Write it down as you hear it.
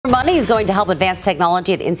money is going to help advance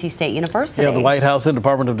technology at NC State University. Yeah, the White House and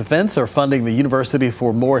Department of Defense are funding the university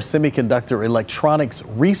for more semiconductor electronics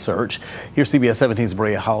research. Here's CBS 17's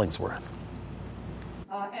Brea Hollingsworth.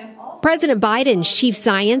 President Biden's chief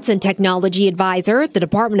science and technology advisor, the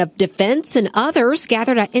Department of Defense, and others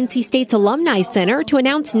gathered at NC State's Alumni Center to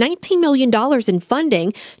announce $19 million in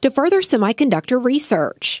funding to further semiconductor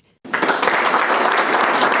research.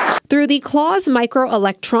 Through the Claus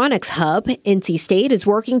Microelectronics Hub, NC State is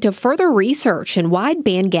working to further research in wide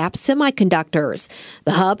bandgap semiconductors.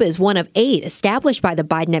 The hub is one of 8 established by the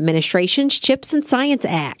Biden administration's CHIPS and Science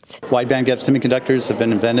Act. Wide bandgap semiconductors have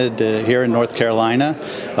been invented here in North Carolina.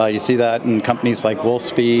 You see that in companies like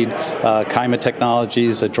Wolfspeed, Kaima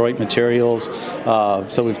Technologies, Adroit Materials.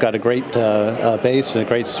 So we've got a great base and a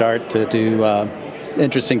great start to do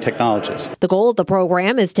interesting technologies. The goal of the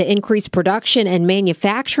program is to increase production and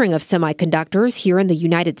manufacturing of semiconductors here in the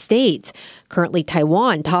United States. Currently,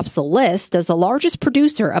 Taiwan tops the list as the largest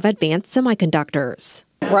producer of advanced semiconductors.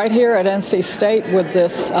 Right here at NC State with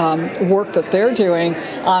this work that they're doing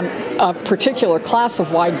on a particular class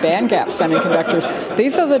of wide bandgap semiconductors,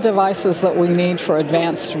 these are the devices that we need for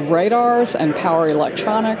advanced radars and power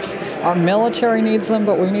electronics. Our military needs them,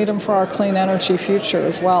 but we need them for our clean energy future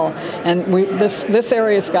as well. And this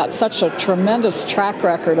area's got such a tremendous track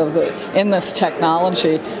record in this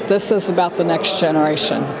technology. This is about the next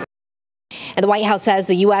generation. And the White House says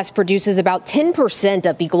the U.S. produces about 10%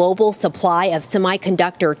 of the global supply of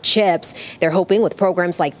semiconductor chips. They're hoping with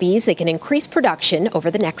programs like these, they can increase production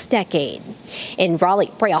over the next decade. In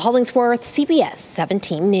Raleigh, Brea Hollingsworth, CBS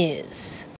 17 News.